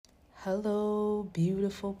Hello,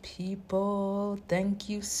 beautiful people. Thank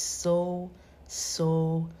you so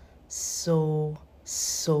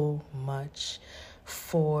much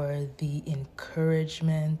for the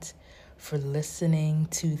encouragement, for listening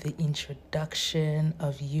to the introduction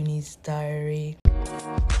of Uni's Diary.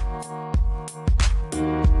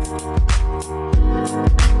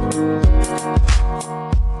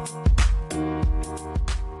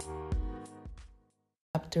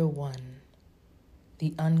 Chapter 1.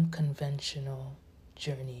 The Unconventional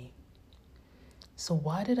Journey. So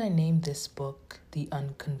why did I name this book The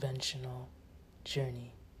Unconventional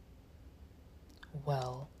Journey?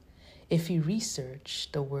 Well, if you research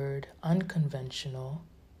the word unconventional,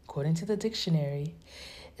 according to the dictionary,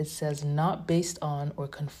 it says not based on or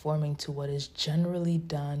conforming to what is generally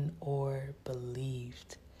done or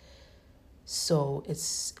believed. So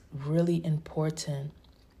it's really important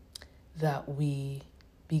that we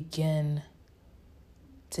begin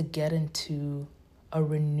to get into a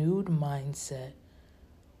renewed mindset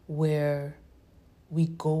where we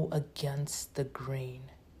go against the grain.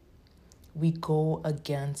 We go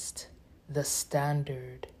against the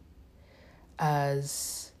standard.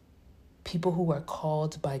 As people who are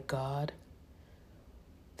called by God,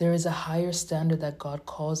 there is a higher standard that God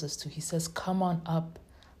calls us to. He says, come on up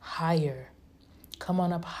higher. Come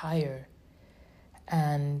on up higher.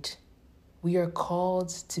 And we are called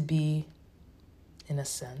to be, in a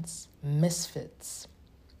sense, misfits.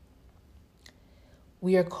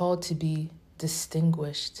 We are called to be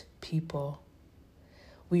distinguished people.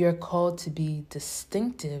 We are called to be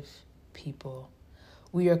distinctive people.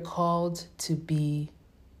 We are called to be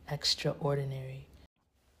extraordinary.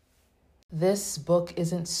 This book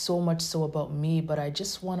isn't so much so about me, but I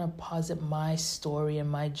just want to posit my story and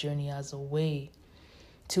my journey as a way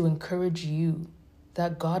to encourage you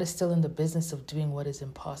that God is still in the business of doing what is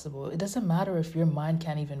impossible. It doesn't matter if your mind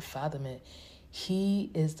can't even fathom it. He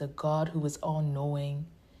is the God who is all-knowing.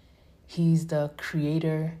 He's the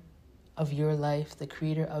creator of your life, the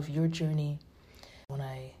creator of your journey. When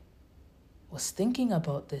I was thinking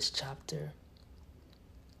about this chapter,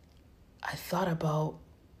 I thought about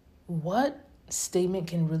what statement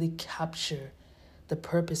can really capture the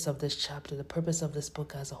purpose of this chapter, the purpose of this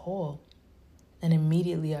book as a whole. And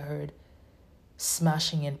immediately I heard,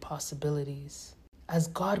 smashing impossibilities. As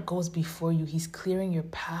God goes before you, He's clearing your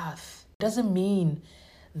path. It doesn't mean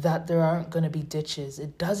that there aren't going to be ditches.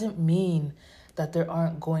 It doesn't mean that there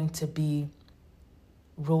aren't going to be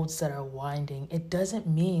roads that are winding. It doesn't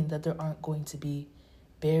mean that there aren't going to be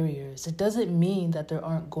barriers. It doesn't mean that there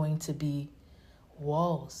aren't going to be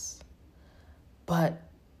walls. But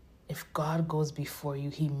if God goes before you,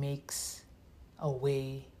 He makes a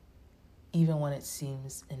way even when it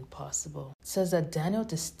seems impossible. It says that Daniel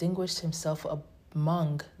distinguished himself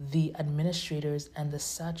among the administrators and the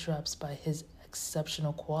satraps by his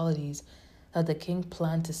exceptional qualities, that the king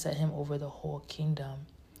planned to set him over the whole kingdom.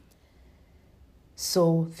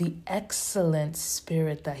 So the excellent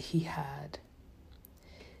spirit that he had,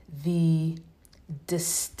 the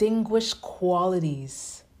distinguished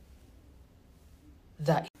qualities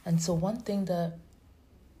and so one thing that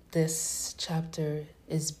this chapter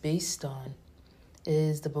is based on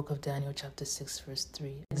is the book of Daniel chapter 6 verse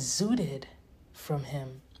 3. Exuded from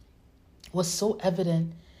him was so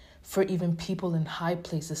evident for even people in high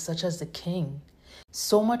places such as the king.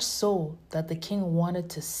 So much so that the king wanted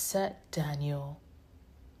to set Daniel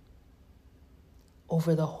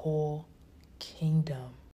over the whole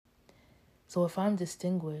kingdom. So if I'm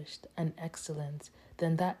distinguished and excellent,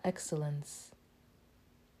 then that excellence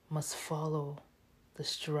must follow the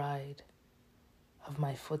stride of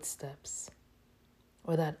my footsteps,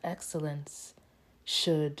 or that excellence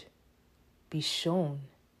should be shown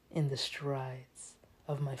in the strides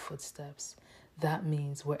of my footsteps. That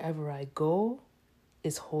means wherever I go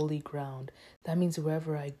is holy ground. That means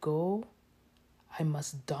wherever I go, I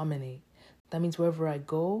must dominate. That means wherever I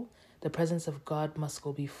go, the presence of God must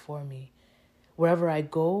go before me. Wherever I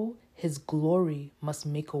go, His glory must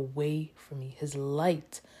make a way for me. His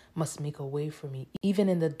light must make a way for me, even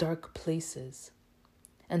in the dark places.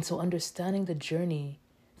 And so understanding the journey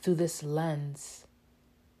through this lens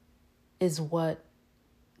is what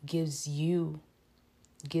gives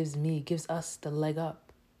us the leg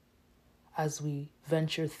up as we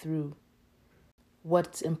venture through.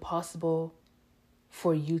 What's impossible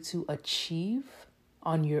for you to achieve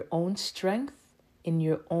on your own strength, in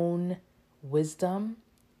your own wisdom,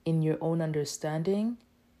 in your own understanding,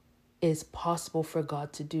 is possible for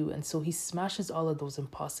God to do. And so He smashes all of those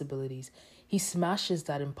impossibilities. He smashes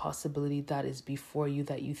that impossibility that is before you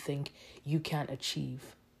that you think you can't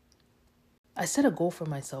achieve. I set a goal for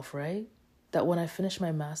myself, right? that when I finish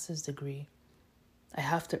my master's degree, I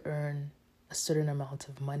have to earn a certain amount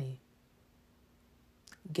of money.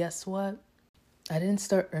 Guess what? I didn't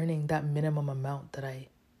start earning that minimum amount that I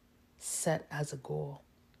set as a goal.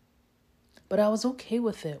 But I was okay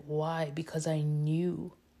with it. Why? Because I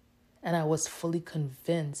knew and I was fully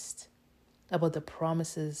convinced about the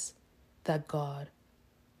promises that God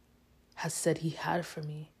has said He had for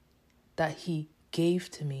me, that He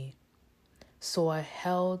gave to me. So I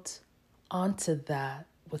held onto that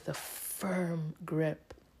with a firm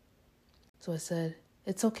grip. So I said,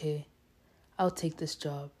 it's okay. I'll take this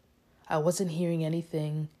job. I wasn't hearing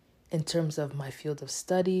anything in terms of my field of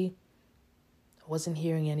study. I wasn't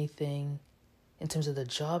hearing anything in terms of the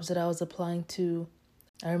jobs that I was applying to.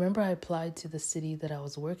 I remember I applied to the city that I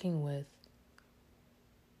was working with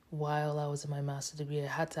while I was in my master's degree. I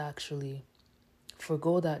had to actually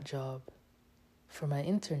forgo that job for my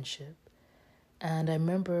internship. And I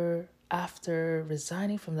remember after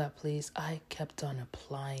resigning from that place, I kept on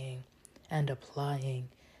applying and applying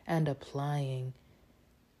and applying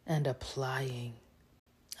and applying.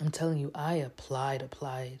 I'm telling you, I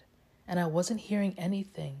applied. And I wasn't hearing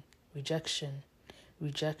anything. Rejection,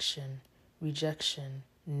 rejection, rejection.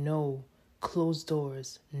 No, closed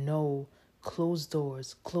doors. No, closed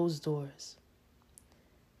doors, closed doors.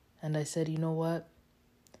 And I said, you know what?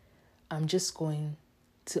 I'm just going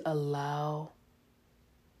to allow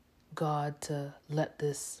God to let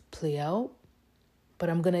this play out. But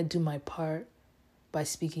I'm going to do my part by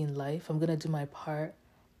speaking life. I'm going to do my part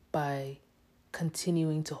by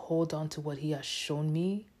continuing to hold on to what He has shown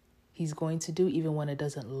me He's going to do, even when it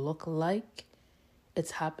doesn't look like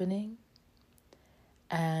it's happening.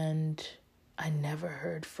 And I never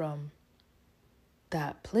heard from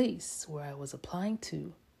that place where I was applying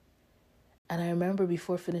to. And I remember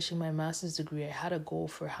before finishing my master's degree, I had a goal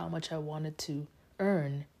for how much I wanted to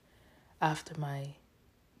earn after my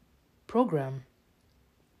program.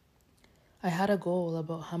 I had a goal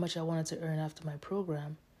about how much I wanted to earn after my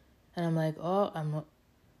program. And I'm like,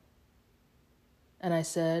 and I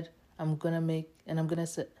said, I'm not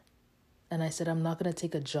going to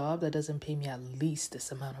take a job that doesn't pay me at least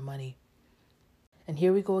this amount of money. And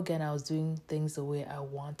here we go again. I was doing things the way I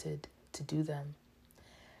wanted to do them.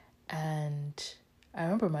 And I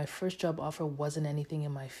remember my first job offer wasn't anything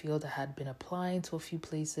in my field. I had been applying to a few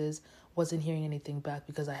places, wasn't hearing anything back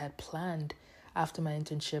because I had planned after my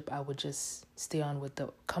internship, I would just stay on with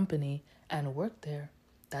the company and work there.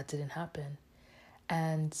 That didn't happen.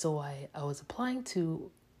 And so I was applying to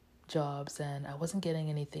jobs and I wasn't getting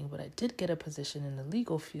anything, but I did get a position in the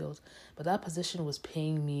legal field. But that position was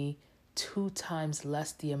paying me 2 times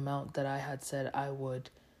less the amount that I had said I would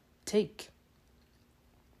take.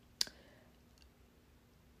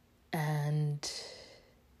 And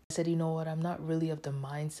I said, you know what, I'm not really of the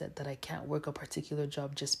mindset that I can't work a particular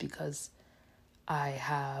job just because I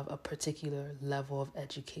have a particular level of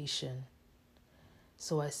education.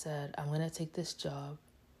 So I said, I'm going to take this job.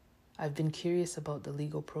 I've been curious about the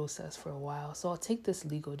legal process for a while, so I'll take this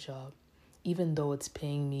legal job, even though it's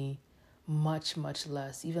paying me much, much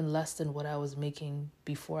less, even less than what I was making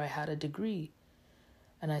before I had a degree.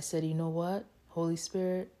 And I said, you know what, Holy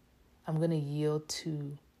Spirit, I'm going to yield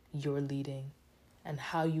to your leading and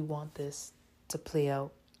how you want this to play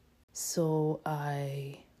out. So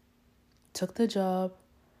I took the job,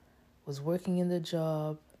 was working in the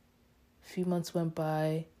job. A few months went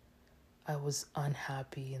by. I was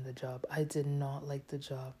unhappy in the job. I did not like the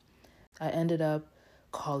job. I ended up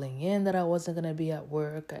calling in that I wasn't going to be at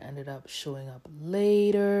work. I ended up showing up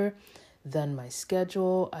later than my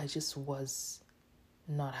schedule. I just was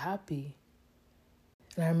not happy.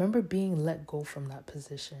 And I remember being let go from that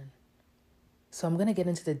position. So I'm going to get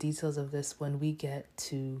into the details of this when we get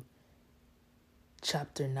to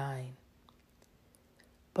chapter 9.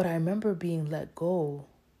 But I remember being let go.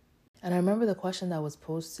 And I remember the question that was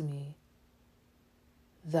posed to me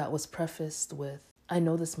that was prefaced with, I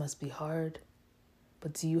know this must be hard,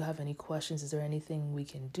 but do you have any questions? Is there anything we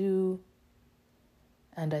can do?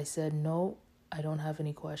 And I said, no, I don't have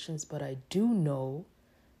any questions, but I do know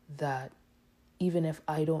that even if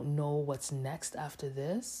I don't know what's next after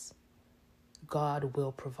this, God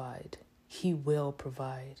will provide. He will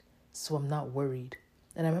provide. So I'm not worried.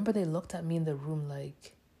 And I remember they looked at me in the room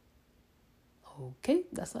like, okay,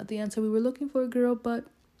 that's not the answer we were looking for, girl, but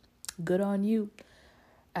good on you.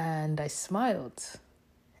 And I smiled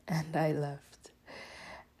and I left.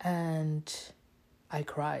 And I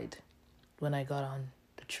cried when I got on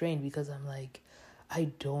the train because I'm like, I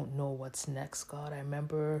don't know what's next, God. I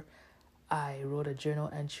remember I wrote a journal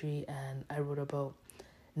entry and I wrote about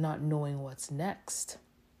not knowing what's next.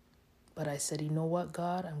 But I said, you know what,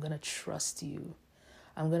 God, I'm going to trust you.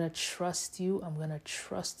 I'm going to trust you. I'm going to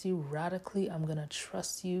trust you radically. I'm going to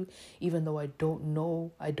trust you even though I don't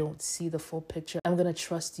know, I don't see the full picture. I'm going to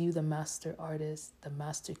trust you, the master artist, the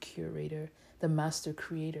master curator, the master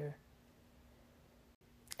creator.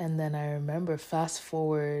 And then I remember, fast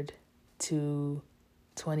forward to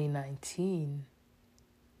 2019,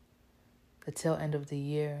 the tail end of the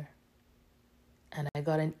year, and I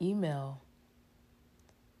got an email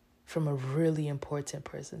from a really important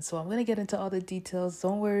person. So I'm going to get into all the details,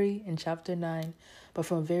 don't worry, in chapter 9, but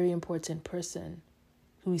from a very important person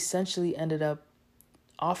who essentially ended up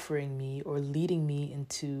offering me or leading me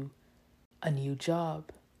into a new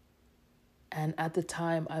job. And at the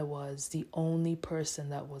time, I was the only person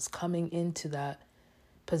that was coming into that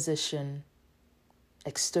position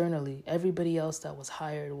externally. Everybody else that was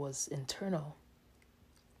hired was internal.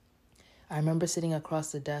 I remember sitting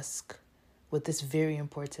across the desk with this very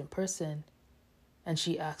important person, and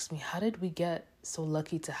she asked me, how did we get so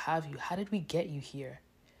lucky to have you? How did we get you here?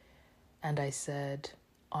 And I said,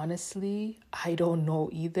 honestly, I don't know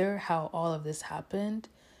either how all of this happened,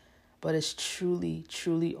 but it's truly,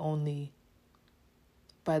 truly only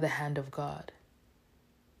by the hand of God.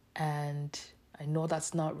 And I know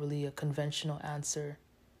that's not really a conventional answer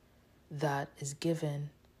that is given,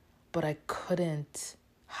 but I couldn't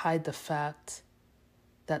hide the fact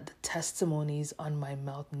that the testimonies on my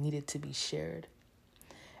mouth needed to be shared.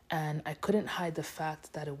 And I couldn't hide the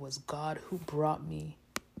fact that it was God who brought me.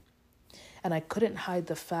 And I couldn't hide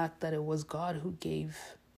the fact that it was God who gave.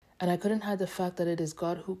 And I couldn't hide the fact that it is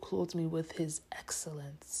God who clothed me with his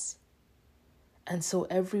excellence. And so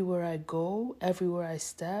everywhere I go, everywhere I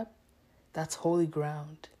step, that's holy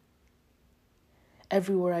ground.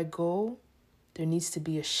 Everywhere I go, there needs to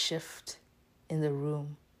be a shift in the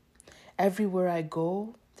room. Everywhere I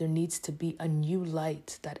go, there needs to be a new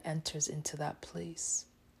light that enters into that place.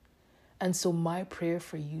 And so my prayer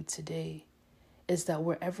for you today is that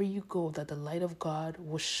wherever you go, that the light of God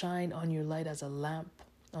will shine on your light as a lamp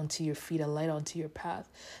onto your feet, a light onto your path.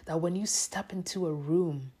 That when you step into a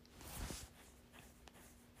room,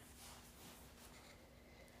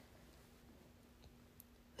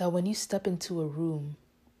 that when you step into a room,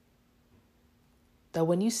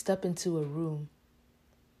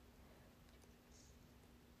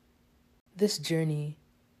 this journey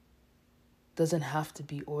doesn't have to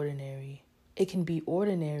be ordinary. It can be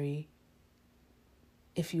ordinary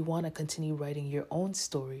if you want to continue writing your own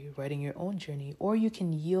story, writing your own journey, or you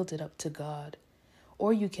can yield it up to God,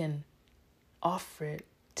 or you can offer it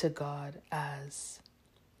to God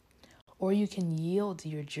or you can yield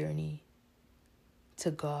your journey to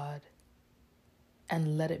God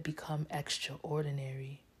and let it become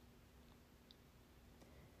extraordinary.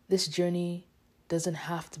 This journey doesn't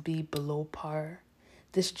have to be below par.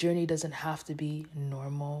 This journey doesn't have to be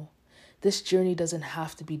normal. This journey doesn't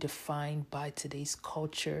have to be defined by today's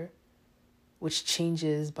culture, which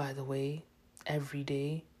changes, by the way, every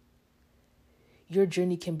day. Your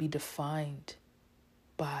journey can be defined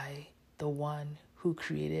by the one who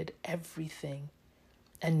created everything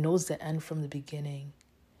and knows the end from the beginning,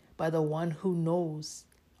 by the one who knows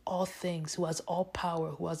all things, who has all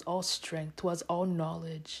power, who has all strength, who has all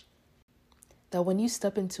knowledge. That when you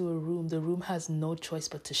step into a room, the room has no choice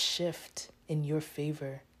but to shift in your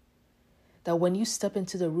favor. That when you step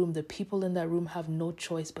into the room, the people in that room have no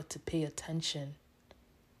choice but to pay attention.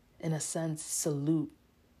 In a sense, salute,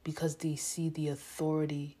 because they see the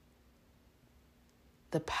authority,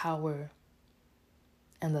 the power,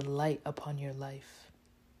 and the light upon your life.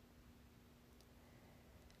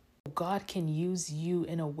 God can use you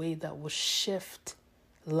in a way that will shift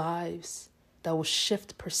lives, that will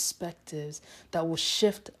shift perspectives, that will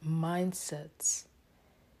shift mindsets.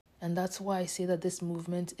 And that's why I say that this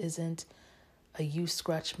movement isn't a you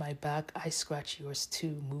scratch my back, I scratch yours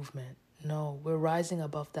too movement. No, we're rising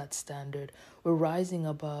above that standard. We're rising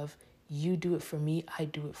above you do it for me, I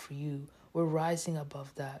do it for you. We're rising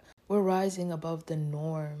above that. We're rising above the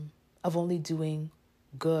norm of only doing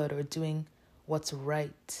good or doing what's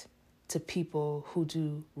right to people who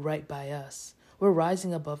do right by us. We're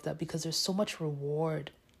rising above that because there's so much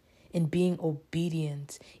reward in being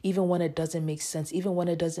obedient, even when it doesn't make sense, even when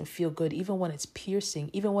it doesn't feel good, even when it's piercing,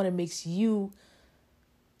 even when it makes you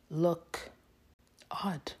look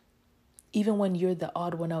odd, even when you're the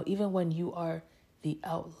odd one out, even when you are the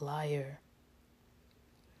outlier.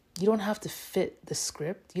 You don't have to fit the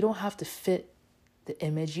script. You don't have to fit the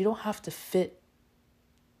image. You don't have to fit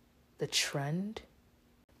the trend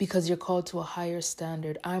because you're called to a higher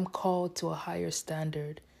standard. I'm called to a higher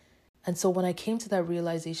standard. And so when I came to that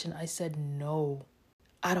realization, I said, no,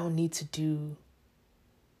 I don't need to do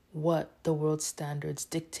what the world's standards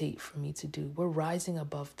dictate for me to do. We're rising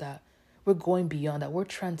above that. We're going beyond that. We're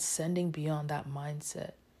transcending beyond that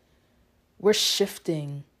mindset. We're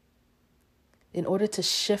shifting in order to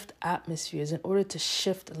shift atmospheres, in order to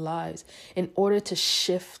shift lives, in order to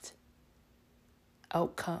shift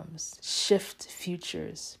outcomes, shift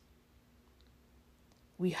futures.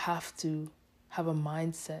 We have to have a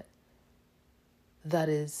mindset that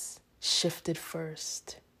is shifted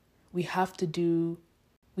first. We have to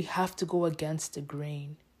go against the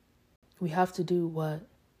grain. We have to do what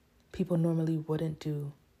people normally wouldn't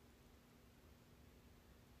do.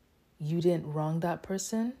 You didn't wrong that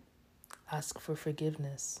person? Ask for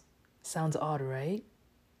forgiveness. Sounds odd, right?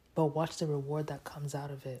 But watch the reward that comes out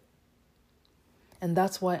of it. And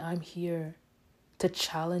that's why I'm here to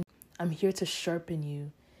challenge. I'm here to sharpen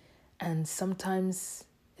you. And sometimes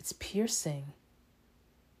it's piercing.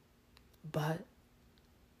 But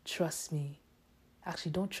trust me.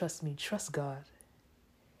 Actually, don't trust me. Trust God.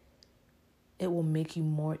 It will make you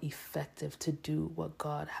more effective to do what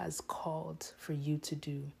God has called for you to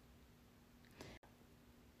do.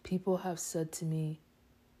 People have said to me,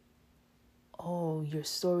 "Oh, your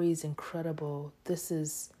story is incredible. This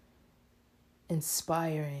is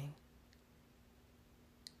inspiring."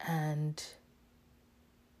 And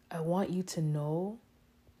I want you to know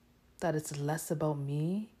that it's less about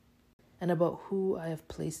me and about who I have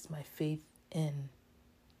placed my faith in,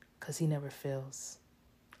 because He never fails.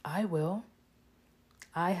 I will.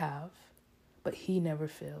 I have, but He never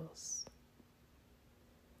fails.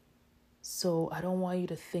 So I don't want you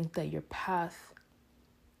to think that your path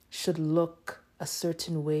should look a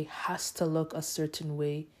certain way, has to look a certain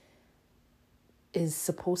way, is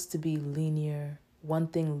supposed to be linear, one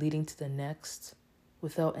thing leading to the next,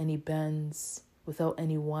 without any bends, without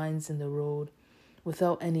any winds in the road,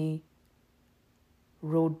 without any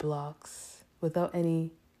roadblocks, without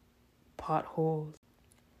any potholes.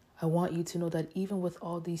 I want you to know that even with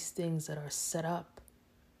all these things that are set up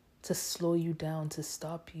to slow you down, to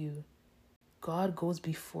stop you, God goes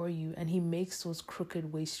before you and He makes those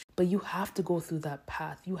crooked ways. But you have to go through that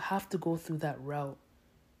path. You have to go through that route.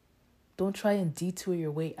 Don't try and detour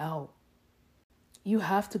your way out. You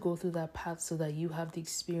have to go through that path so that you have the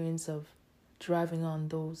experience of driving on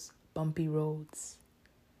those bumpy roads.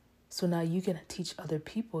 So now you can teach other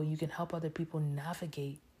people, you can help other people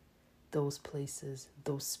navigate those places,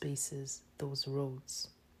 those spaces, those roads.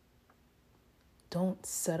 Don't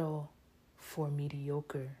settle for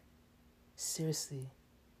mediocre. Seriously,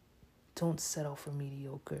 don't settle for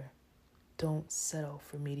mediocre. Don't settle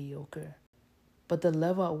for mediocre. But the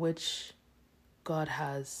level at which God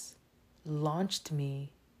has launched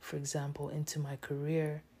me, for example, into my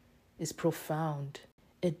career is profound.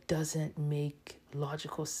 It doesn't make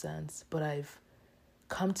logical sense, but I've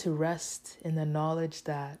come to rest in the knowledge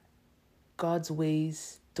that God's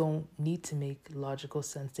ways don't need to make logical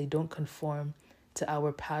sense. They don't conform to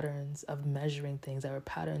our patterns of measuring things, our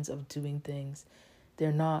patterns of doing things.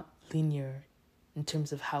 They're not linear in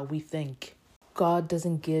terms of how we think. God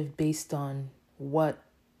doesn't give based on what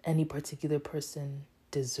any particular person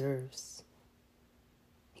deserves.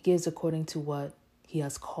 He gives according to what He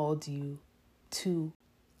has called you to.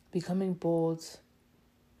 Becoming bold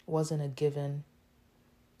wasn't a given.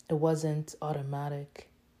 It wasn't automatic.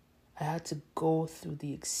 I had to go through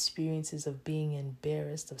the experiences of being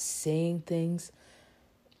embarrassed, of saying things,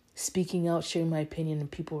 speaking out, sharing my opinion,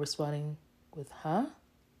 and people responding with, "Huh?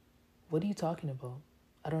 What are you talking about?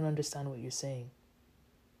 I don't understand what you're saying."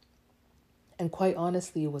 And quite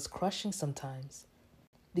honestly, it was crushing sometimes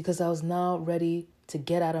because I was now ready to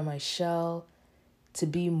get out of my shell, to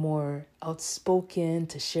be more outspoken,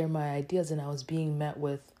 to share my ideas, and I was being met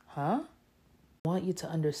with, "Huh?" I want you to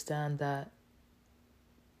understand that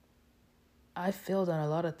I failed on a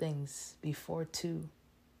lot of things before too.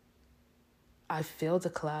 I failed a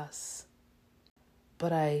class,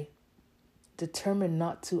 but I determined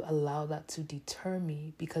not to allow that to deter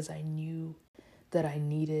me because I knew that I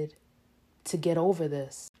needed to get over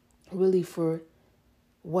this. Really, for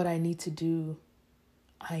what I need to do,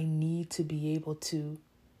 I need to be able to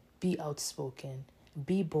be outspoken,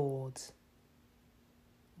 be bold,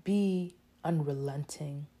 be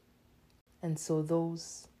unrelenting. And so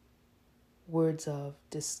those words of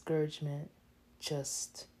discouragement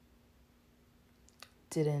just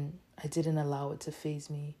I didn't allow it to faze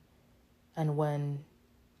me. And when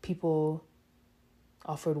people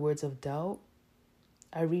offered words of doubt,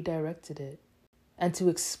 I redirected it. And to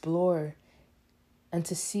explore and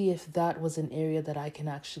to see if that was an area that I can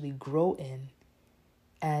actually grow in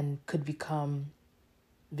and could become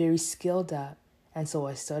very skilled at. And so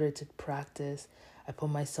I started to practice. I put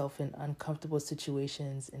myself in uncomfortable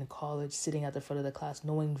situations in college, sitting at the front of the class,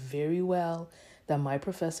 knowing very well that my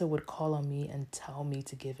professor would call on me and tell me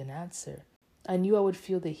to give an answer. I knew I would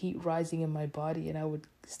feel the heat rising in my body and I would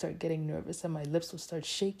start getting nervous and my lips would start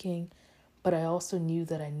shaking. But I also knew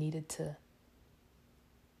that I needed to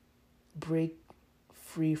break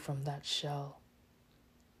free from that shell.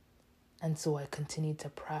 And so I continued to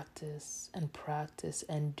practice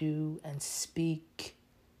and do and speak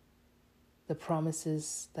the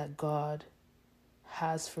promises that God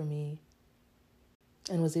has for me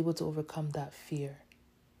and was able to overcome that fear.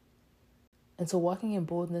 And so walking in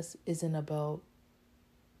boldness isn't about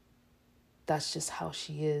that's just how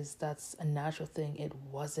she is, that's a natural thing. It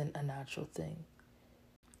wasn't a natural thing.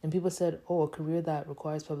 And people said, oh, a career that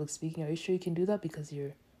requires public speaking, are you sure you can do that because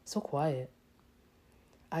you're so quiet?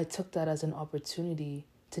 I took that as an opportunity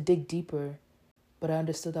to dig deeper, but I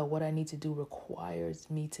understood that what I need to do requires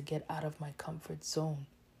me to get out of my comfort zone.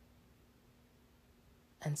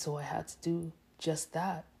 And so I had to do just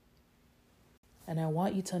that. And I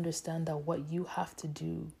want you to understand that what you have to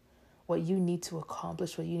do, what you need to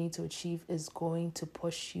accomplish, what you need to achieve is going to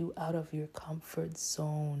push you out of your comfort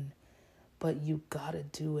zone. But you gotta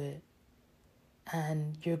do it.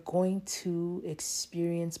 And you're going to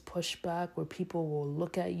experience pushback where people will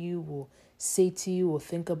look at you, will say to you, will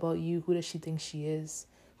think about you, who does she think she is?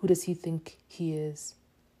 Who does he think he is?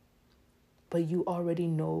 But you already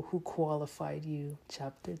know who qualified you.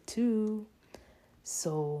 Chapter 2.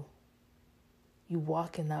 So you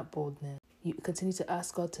walk in that boldness. You continue to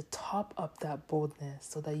ask God to top up that boldness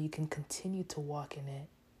so that you can continue to walk in it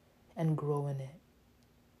and grow in it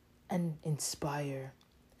and inspire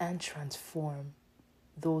and transform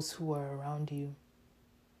those who are around you.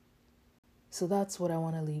 So that's what I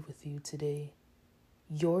want to leave with you today.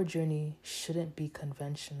 Your journey shouldn't be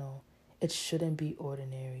conventional. It shouldn't be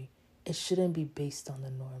ordinary. It shouldn't be based on the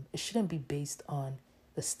norm. It shouldn't be based on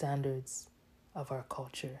the standards of our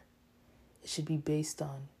culture. It should be based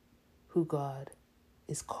on who God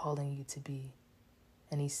is calling you to be.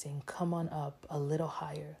 And he's saying, come on up a little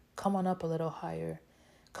higher. Come on up a little higher.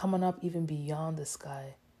 Come on up even beyond the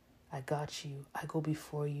sky. I got you. I go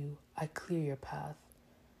before you. I clear your path.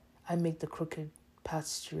 I make the crooked path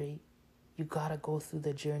straight. You gotta go through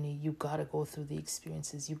the journey. You gotta go through the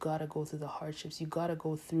experiences. You gotta go through the hardships. You gotta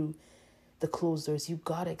go through the closed doors. You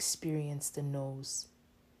gotta experience the no's.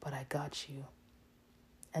 But I got you.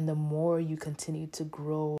 And the more you continue to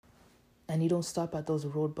grow and you don't stop at those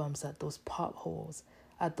road bumps, at those potholes,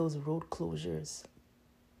 at those road closures,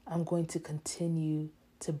 I'm going to continue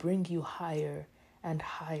to bring you higher and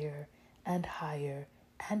higher and higher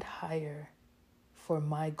and higher for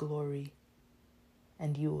my glory.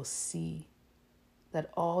 And you will see that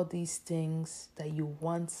all these things that you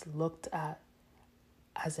once looked at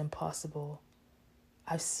as impossible,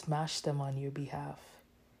 I've smashed them on your behalf.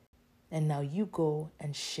 And now you go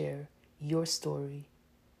and share your story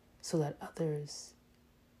so that others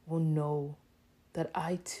will know that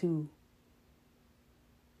I too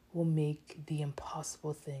will make the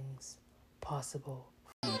impossible things possible.